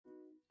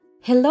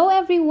Hello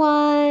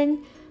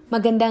everyone!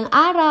 Magandang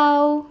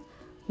araw!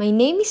 My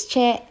name is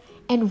Che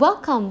and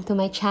welcome to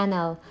my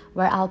channel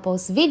where I'll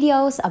post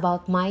videos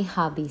about my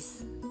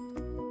hobbies.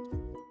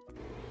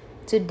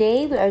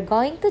 Today we are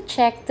going to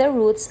check the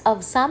roots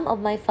of some of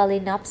my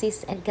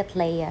Phalaenopsis and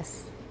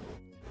Cattleyas.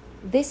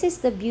 This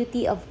is the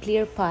beauty of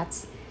clear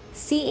pots,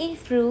 seeing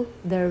through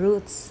the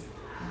roots.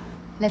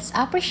 Let's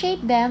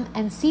appreciate them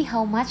and see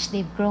how much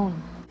they've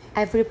grown.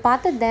 I've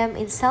repotted them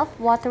in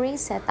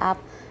self-watering setup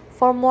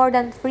for more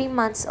than 3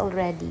 months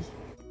already.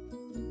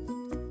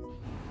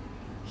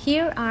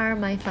 Here are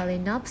my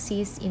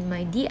Phalaenopsis in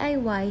my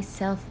DIY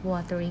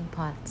self-watering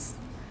pots.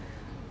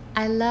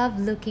 I love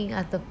looking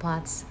at the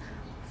pots.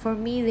 For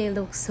me, they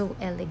look so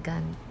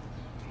elegant.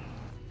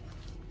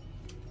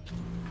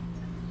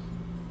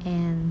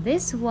 And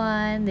this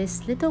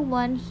little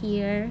one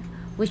here,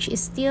 which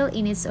is still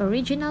in its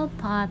original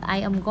pot,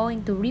 I am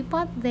going to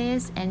repot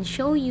this and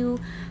show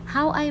you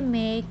how I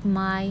make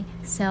my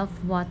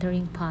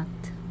self-watering pot.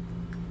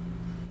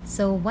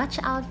 So watch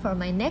out for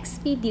my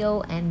next video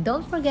and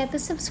don't forget to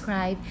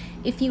subscribe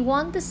if you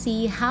want to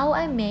see how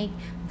I make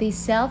these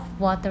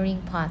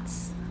self-watering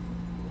pots.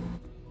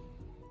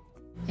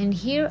 And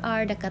here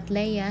are the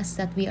cattleyas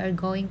that we are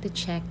going to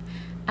check.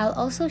 I'll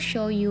also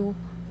show you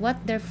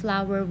what their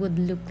flower would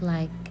look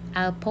like.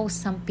 I'll post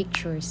some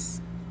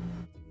pictures.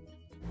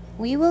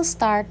 We will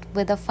start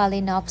with the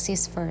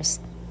Phalaenopsis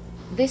first.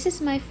 This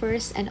is my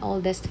first and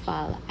oldest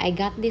Phal. I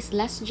got this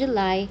last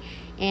July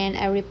and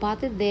I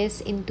repotted this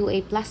into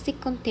a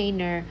plastic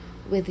container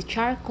with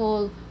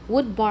charcoal,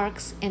 wood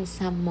barks, and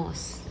some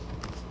moss.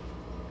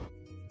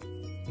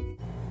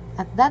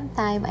 At that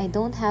time, I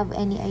don't have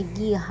any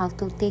idea how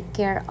to take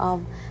care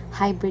of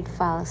hybrid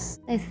Phals.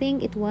 I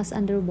think it was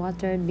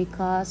underwatered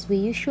because we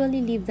usually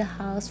leave the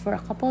house for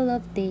a couple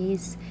of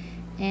days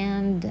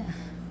and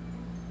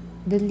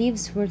the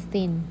leaves were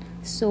thin,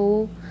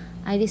 so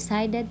I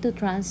decided to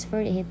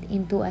transfer it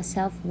into a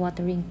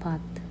self-watering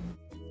pot.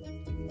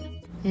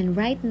 And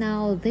right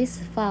now, this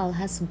Phal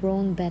has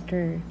grown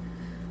better.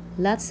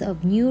 Lots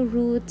of new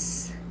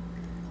roots,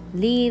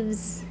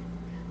 leaves,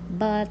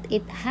 but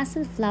it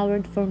hasn't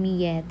flowered for me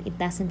yet. It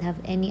doesn't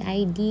have any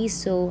ID,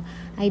 so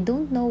I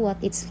don't know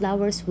what its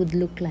flowers would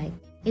look like.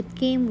 It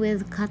came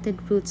with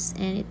cutted roots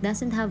and it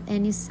doesn't have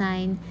any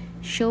sign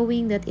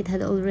showing that it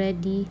had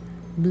already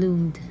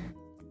bloomed.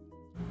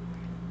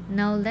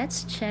 Now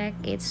let's check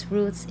its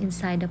roots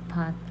inside the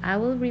pot. I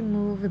will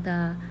remove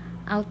the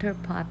outer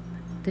pot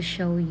to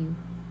show you.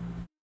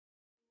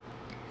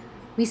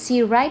 We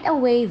see right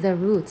away the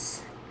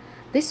roots.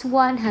 This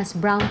one has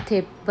brown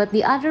tip, but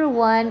the other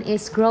one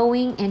is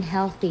growing and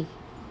healthy.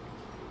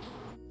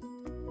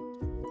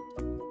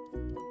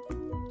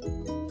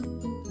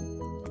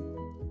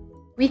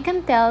 We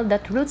can tell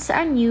that roots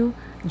are new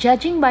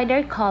judging by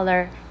their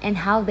color and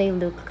how they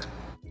look.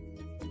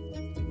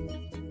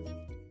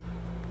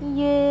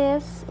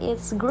 Yes,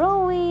 it's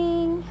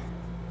growing.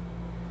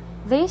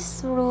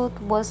 This root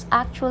was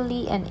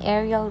actually an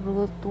aerial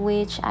root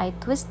which I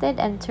twisted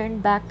and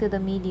turned back to the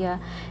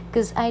media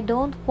because I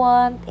don't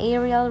want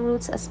aerial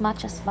roots as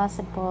much as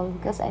possible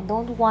because I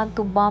don't want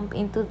to bump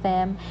into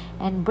them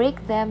and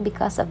break them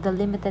because of the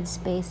limited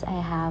space I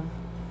have.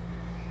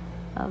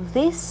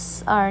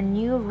 These are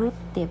new root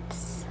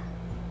tips.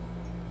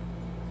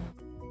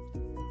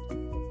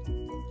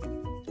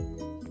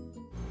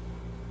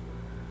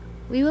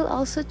 We will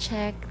also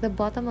check the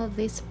bottom of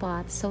this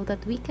pot so that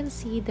we can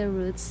see the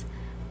roots,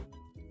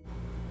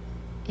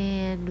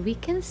 and we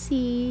can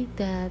see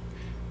that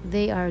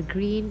they are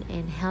green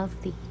and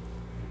healthy.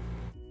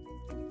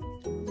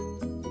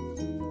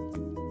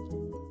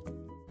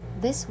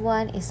 This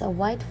one is a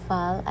white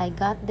Phal. I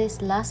got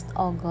this last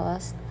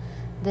August.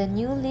 The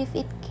new leaf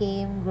it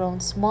came grown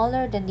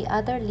smaller than the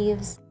other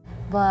leaves,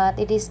 but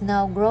it is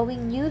now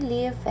growing new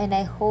leaf and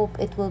I hope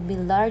it will be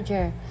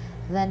larger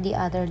than the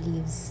other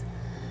leaves.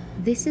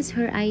 This is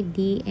her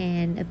ID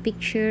and a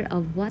picture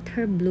of what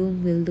her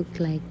bloom will look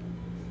like.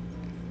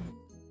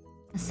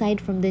 Aside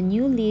from the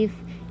new leaf,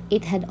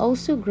 it had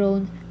also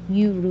grown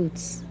new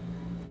roots.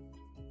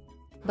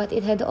 But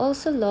it had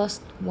also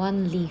lost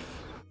one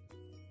leaf.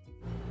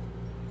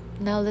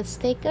 Now let's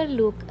take a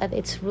look at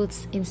its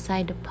roots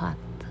inside the pot.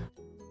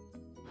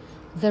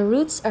 The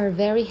roots are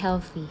very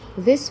healthy.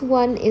 This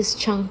one is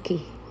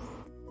chunky.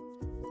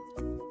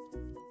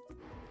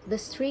 The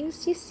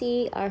strings you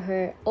see are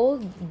her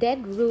old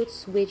dead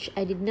roots which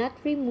I did not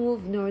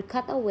remove nor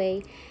cut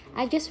away.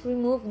 I just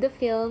removed the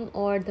film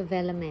or the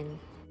velamen.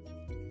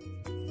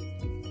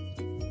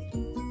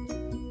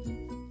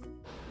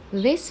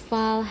 This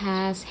Phal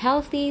has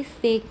healthy,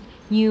 thick,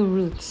 new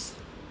roots.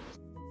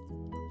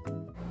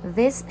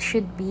 This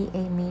should be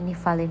a mini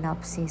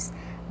Phalaenopsis,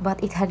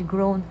 but it had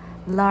grown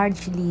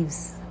large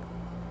leaves.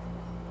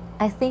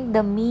 I think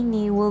the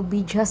mini will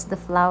be just the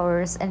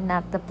flowers and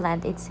not the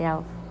plant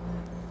itself.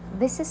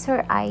 This is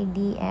her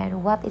ID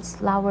and what its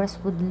flowers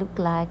would look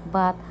like,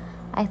 but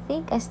I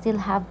think I still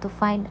have to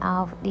find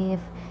out if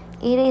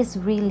it is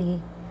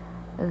really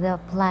the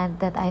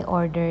plant that I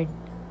ordered,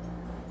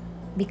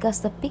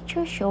 because the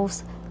picture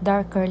shows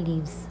darker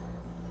leaves?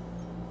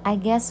 I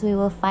guess we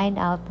will find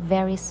out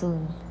very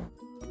soon.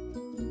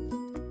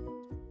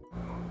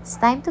 It's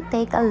time to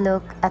take a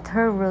look at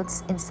her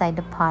roots inside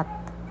the pot.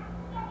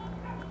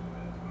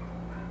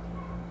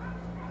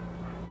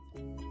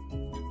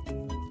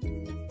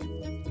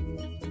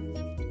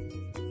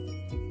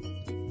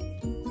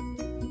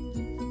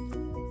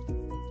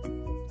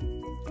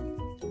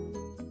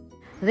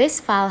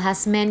 This Phal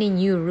has many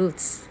new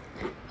roots.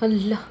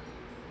 Hala!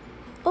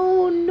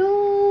 Oh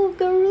no!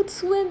 The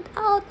roots went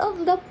out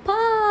of the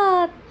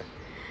pot!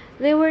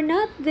 They were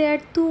not there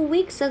 2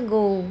 weeks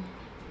ago.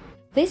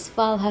 This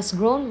Phal has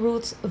grown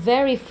roots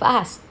very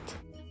fast.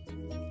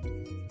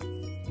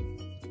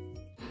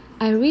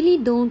 I really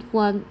don't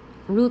want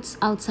roots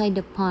outside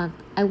the pot.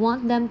 I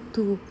want them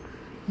to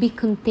be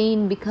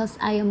contained because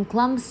I am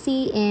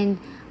clumsy and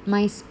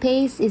my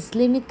space is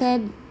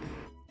limited.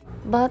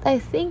 But I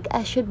think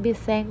I should be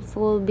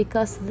thankful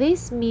because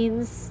this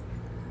means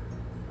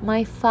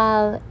my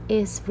Phal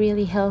is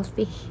really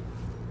healthy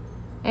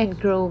and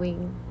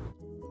growing.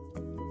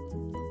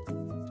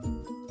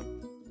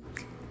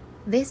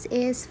 This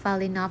is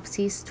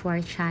Phalaenopsis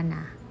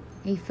Stuartiana,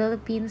 a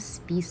Philippine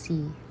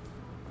species.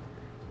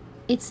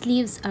 Its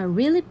leaves are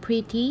really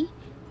pretty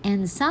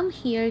and some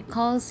here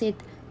calls it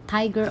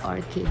tiger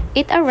orchid.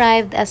 It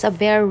arrived as a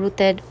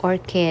bare-rooted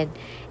orchid,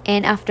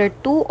 and after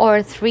 2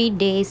 or 3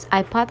 days,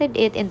 I potted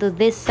it into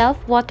this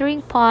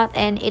self-watering pot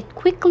and it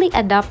quickly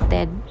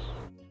adopted.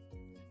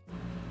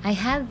 I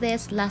had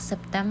this last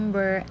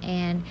September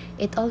and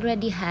it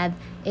already had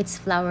its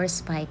flower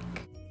spike.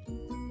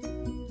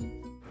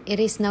 It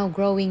is now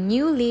growing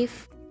new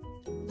leaf,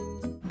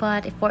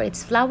 but for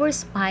its flower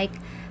spike,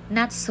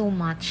 not so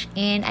much.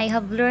 And I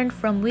have learned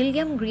from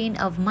William Green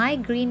of My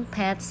Green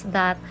Pets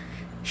that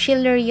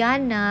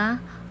Schilleriana,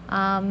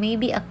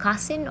 maybe a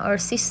cousin or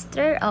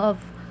sister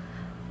of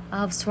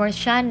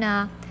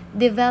Stuartiana,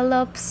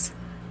 develops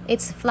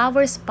its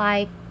flower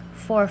spike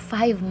for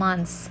 5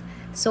 months.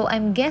 So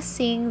I'm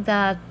guessing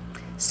that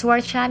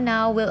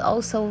Stuartiana will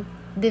also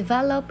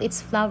develop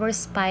its flower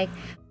spike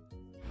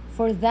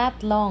for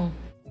that long.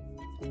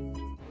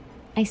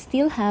 I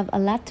still have a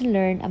lot to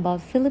learn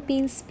about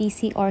Philippine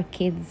species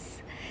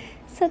orchids.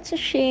 Such a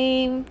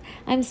shame.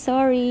 I'm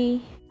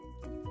sorry.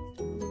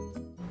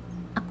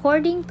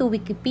 According to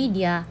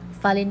Wikipedia,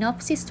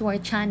 Phalaenopsis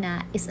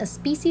Stuartiana is a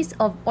species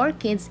of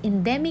orchids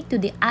endemic to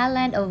the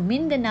island of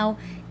Mindanao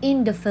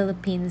in the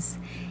Philippines.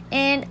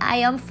 And I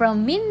am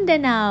from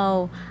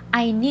Mindanao.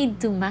 I need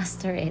to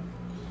master it.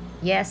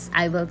 Yes,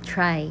 I will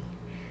try.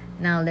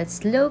 Now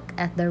let's look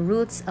at the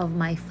roots of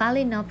my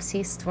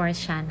Phalaenopsis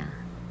Stuartiana.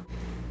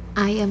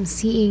 I am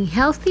seeing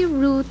healthy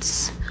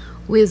roots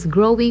with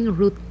growing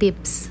root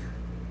tips.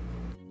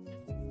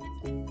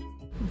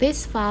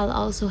 This Phal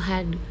also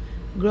had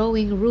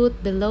growing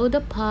root below the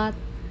pot,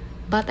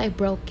 but I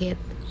broke it.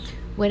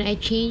 When I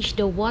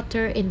changed the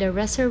water in the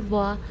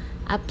reservoir,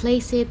 I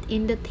placed it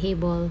in the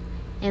table,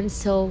 and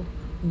so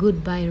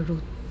goodbye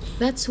root.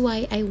 That's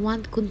why I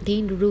want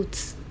contained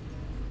roots.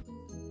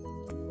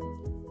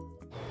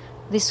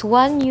 This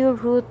one new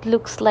root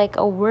looks like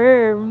a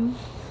worm.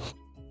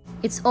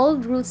 Its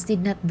old roots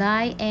did not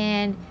die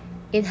and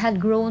it had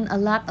grown a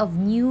lot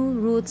of new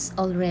roots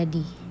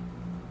already.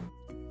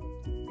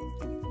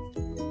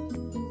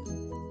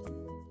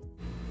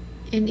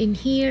 And in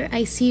here,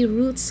 I see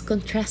roots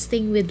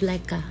contrasting with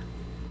leca.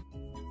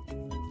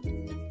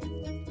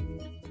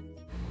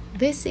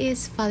 This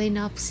is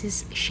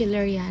Phalaenopsis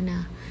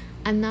Schilleriana,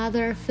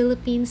 another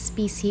Philippine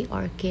species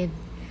orchid.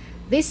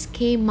 This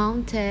came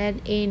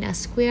mounted in a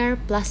square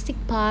plastic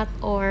pot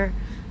or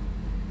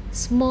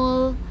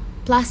small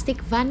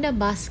plastic vanda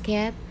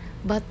basket,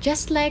 but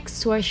just like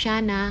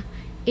Stuartiana,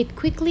 it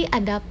quickly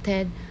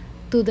adapted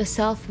to the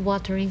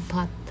self-watering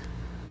pot.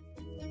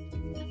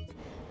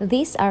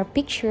 These are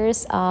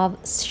pictures of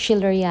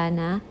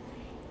Schilleriana,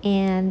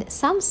 and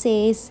some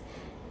says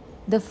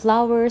the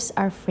flowers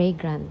are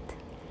fragrant.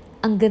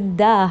 Ang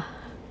ganda!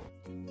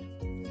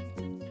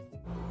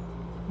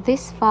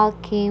 This Phal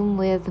came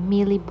with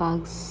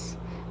mealybugs,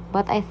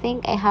 but I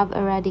think I have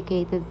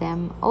eradicated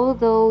them,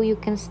 although you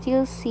can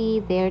still see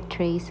their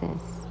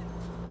traces.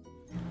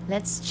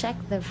 Let's check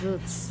the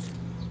roots.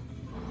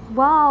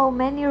 Wow,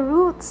 many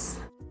roots!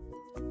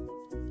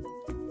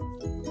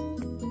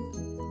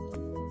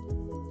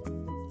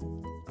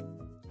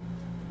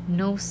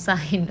 No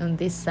sign on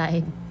this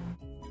side.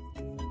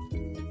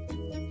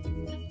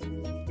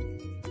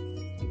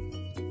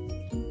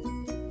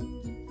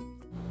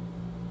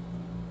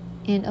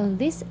 And on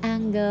this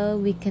angle,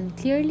 we can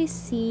clearly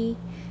see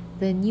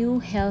the new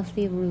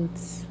healthy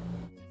roots.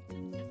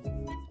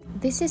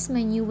 This is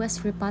my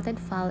newest repotted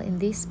Phal in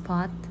this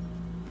pot.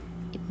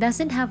 It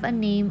doesn't have a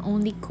name,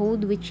 only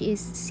code, which is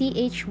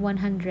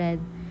CH100.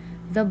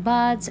 The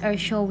buds are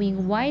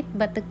showing white,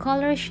 but the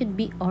color should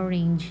be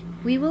orange.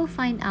 We will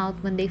find out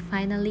when they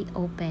finally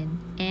open,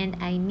 and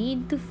I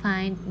need to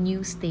find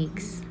new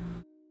stakes.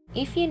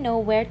 If you know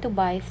where to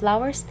buy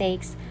flower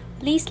stakes,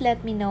 please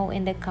let me know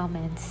in the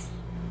comments.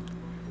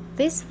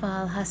 This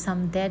Phal has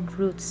some dead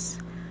roots,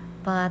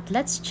 But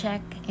let's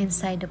check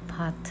inside the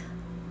pot.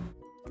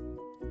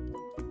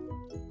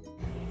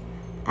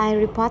 I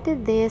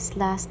repotted this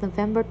last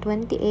November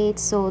 28,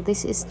 so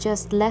this is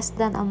just less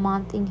than a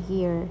month in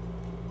here.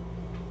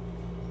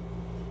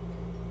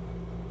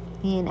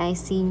 And I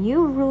see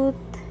new root.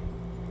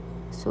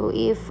 So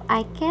if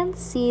I can't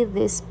see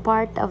this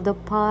part of the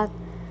pot,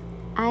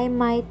 I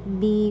might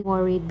be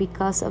worried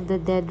because of the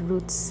dead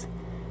roots,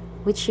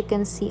 which you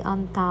can see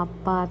on top.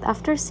 But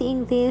after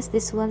seeing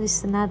this one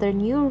is another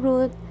new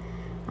root.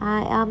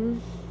 I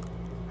am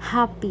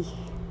happy.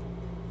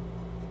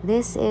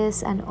 This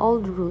is an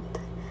old root.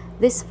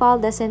 This fall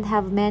doesn't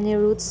have many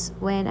roots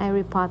when I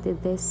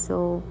repotted this,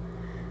 so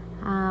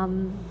I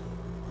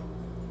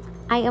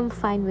am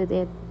fine with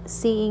it.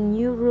 Seeing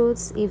new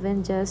roots,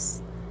 even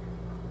just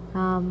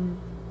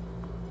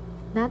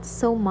not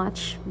so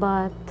much,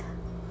 but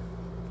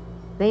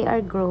they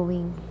are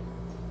growing.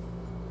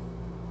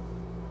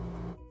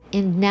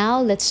 And now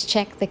let's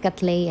check the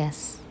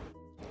cattleyas.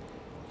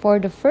 For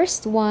the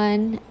first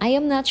one, I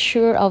am not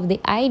sure of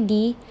the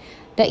ID.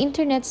 The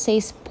internet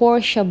says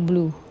Portia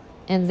Blue,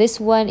 and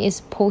this one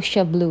is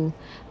Portia Blue.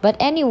 But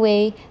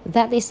anyway,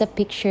 that is a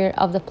picture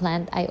of the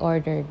plant I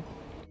ordered.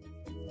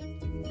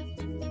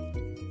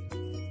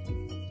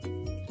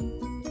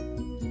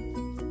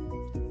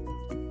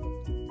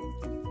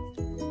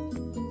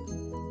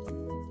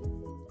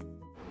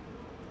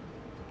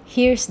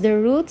 Here's the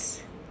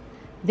roots.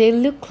 They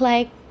look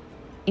like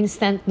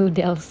instant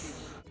noodles.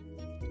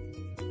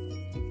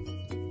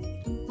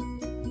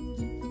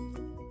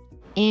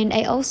 And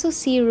I also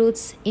see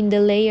roots in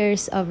the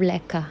layers of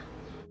leca.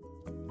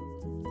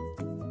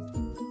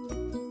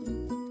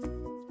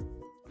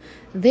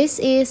 This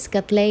is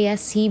Cattleya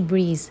Sea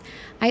Breeze.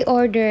 I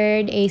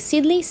ordered a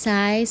seedling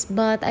size,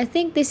 but I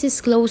think this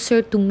is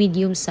closer to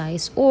medium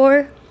size,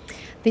 or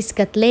this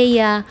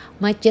Cattleya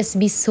might just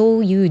be so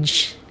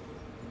huge.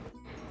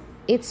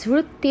 Its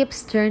root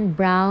tips turned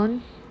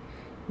brown,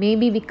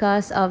 maybe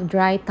because of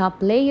dry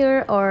top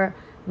layer or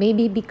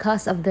maybe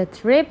because of the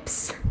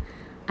thrips.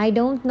 I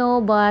don't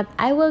know, but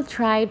I will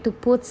try to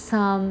put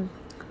some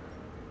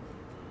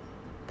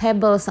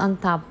pebbles on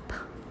top.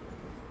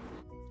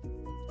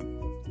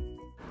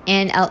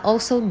 And I'll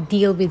also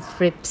deal with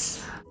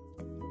thrips.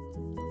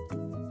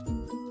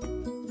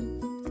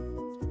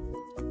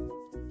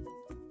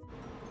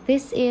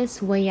 This is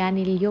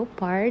Waianae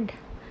Leopard.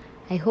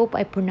 I hope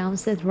I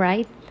pronounced it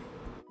right.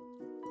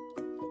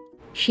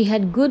 She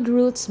had good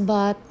roots,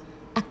 but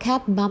a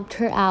cat bumped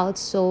her out,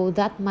 so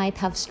that might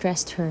have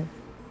stressed her.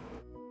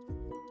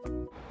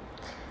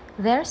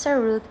 There's a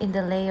root in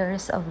the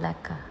layers of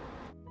leca.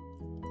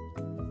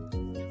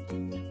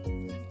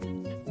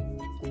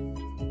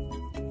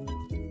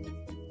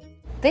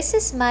 This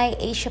is my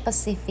Asia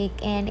Pacific,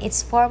 and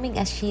it's forming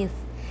a sheath.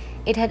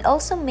 It had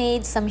also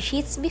made some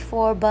sheaths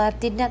before but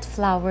did not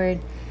flower.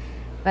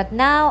 But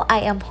now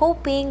I am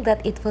hoping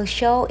that it will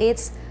show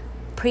its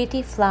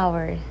pretty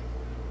flower.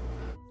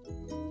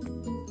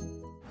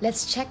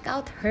 Let's check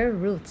out her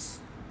roots.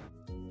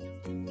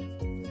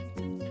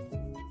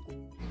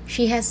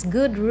 She has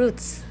good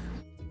roots.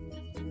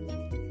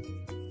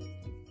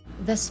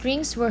 The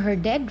strings were her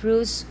dead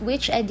roots,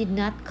 which I did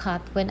not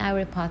cut when I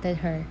repotted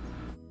her.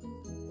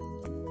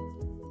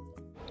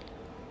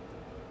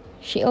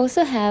 She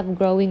also have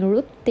growing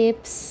root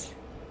tips,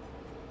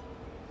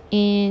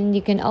 and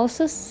you can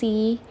also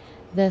see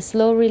the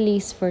slow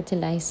release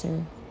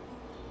fertilizer.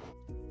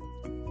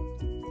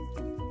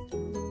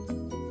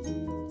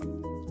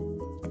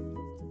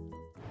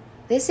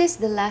 This is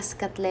the last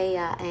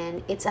Cattleya,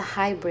 and it's a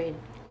hybrid.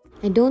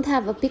 I don't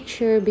have a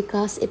picture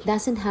because it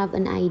doesn't have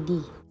an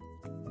ID.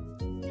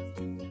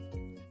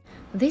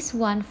 This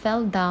one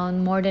fell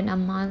down more than a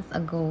month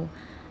ago.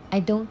 I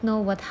don't know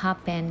what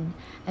happened.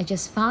 I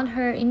just found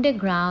her in the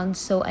ground,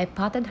 so I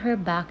potted her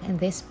back in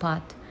this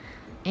pot.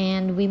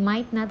 And we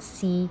might not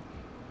see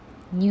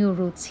new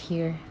roots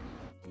here.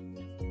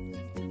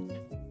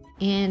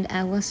 And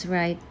I was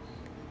right.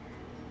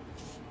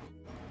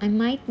 I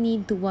might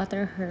need to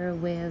water her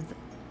with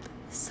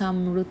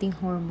some rooting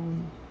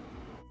hormone.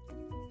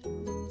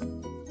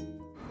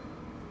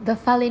 The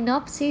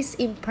Phalaenopsis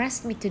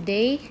impressed me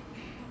today,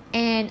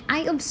 and I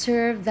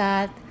observed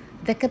that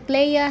the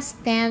cattleyas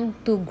tend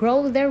to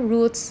grow their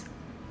roots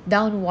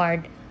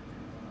downward.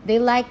 They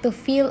like to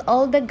fill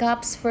all the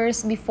gaps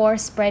first before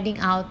spreading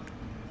out.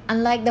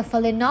 Unlike the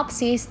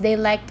Phalaenopsis, they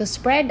like to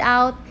spread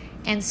out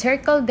and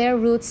circle their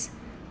roots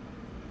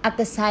at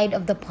the side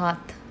of the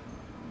pot.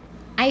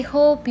 I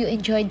hope you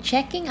enjoyed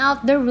checking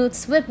out the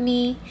roots with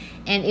me,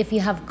 and if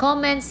you have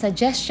comments,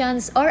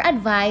 suggestions, or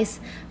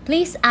advice,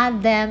 please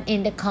add them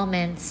in the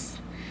comments.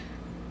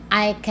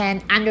 I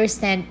can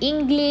understand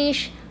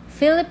English,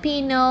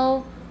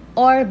 Filipino,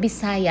 or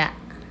Bisaya.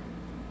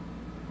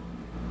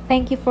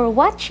 Thank you for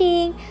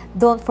watching.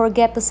 Don't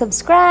forget to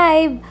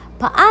subscribe.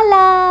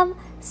 Paalam!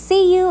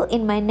 See you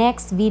in my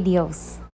next videos.